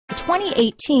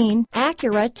2018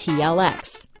 Acura TLX.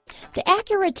 The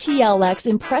Acura TLX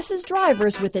impresses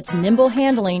drivers with its nimble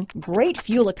handling, great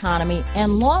fuel economy,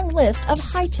 and long list of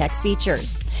high-tech features.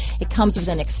 It comes with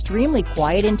an extremely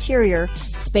quiet interior,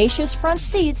 spacious front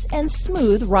seats, and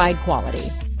smooth ride quality.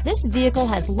 This vehicle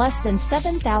has less than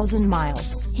 7,000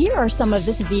 miles. Here are some of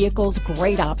this vehicle's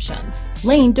great options: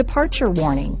 lane departure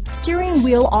warning, steering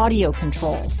wheel audio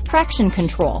controls, traction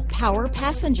control, power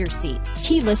passenger seat,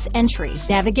 keyless entry,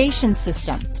 navigation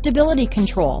system, stability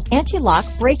control, anti-lock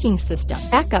braking system,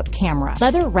 backup camera,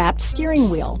 leather-wrapped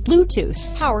steering wheel, Bluetooth,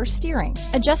 power steering,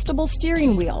 adjustable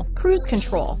steering wheel, cruise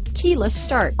control, keyless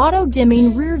start,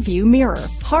 auto-dimming rear view mirror,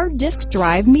 hard disk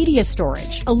drive media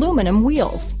storage, aluminum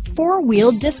wheels,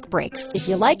 four-wheel disc brakes. If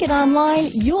you like it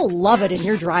online, you'll love it in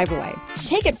your driveway.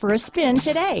 Take it for a spin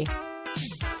today.